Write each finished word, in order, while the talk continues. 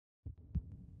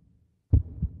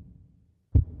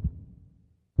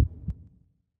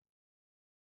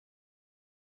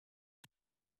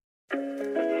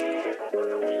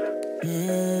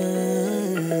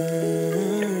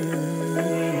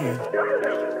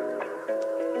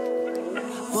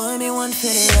Boy, me want to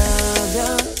love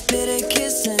ya, better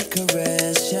kiss and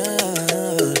caress ya.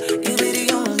 You be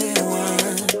the only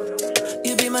one,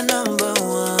 you be my number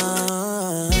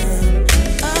one.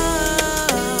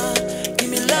 Give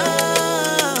me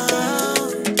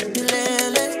love,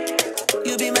 lele.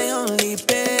 You be my only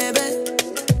baby.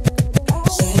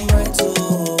 Shine bright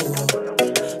too,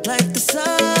 like the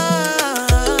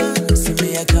sun. See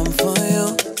me, I come for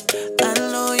you. I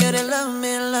know you to love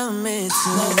me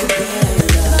too.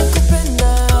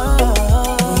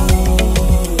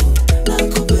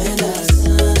 Nakupenda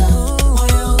sana.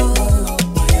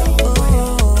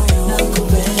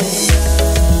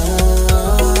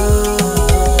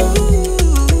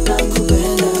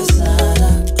 Nakupenda sana.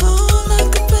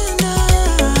 Nakupenda.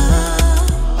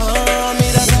 Oh, me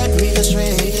the vibe, me the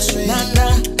sway. Nah,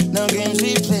 nah, no games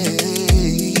we play.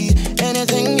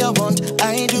 Anything you want,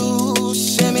 I do.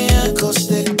 Send me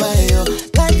acoustic by you.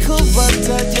 Like a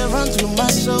butter, you run through my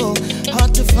soul.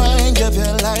 Hard to find, you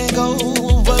feel like, oh,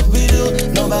 what we do,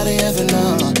 nobody ever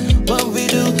know. What we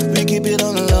do, we keep it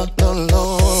on the low, low,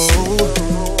 low.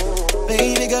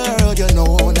 Baby girl, you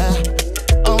know that.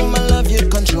 All my love you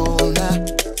control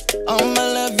that. All my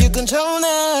love you control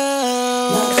that.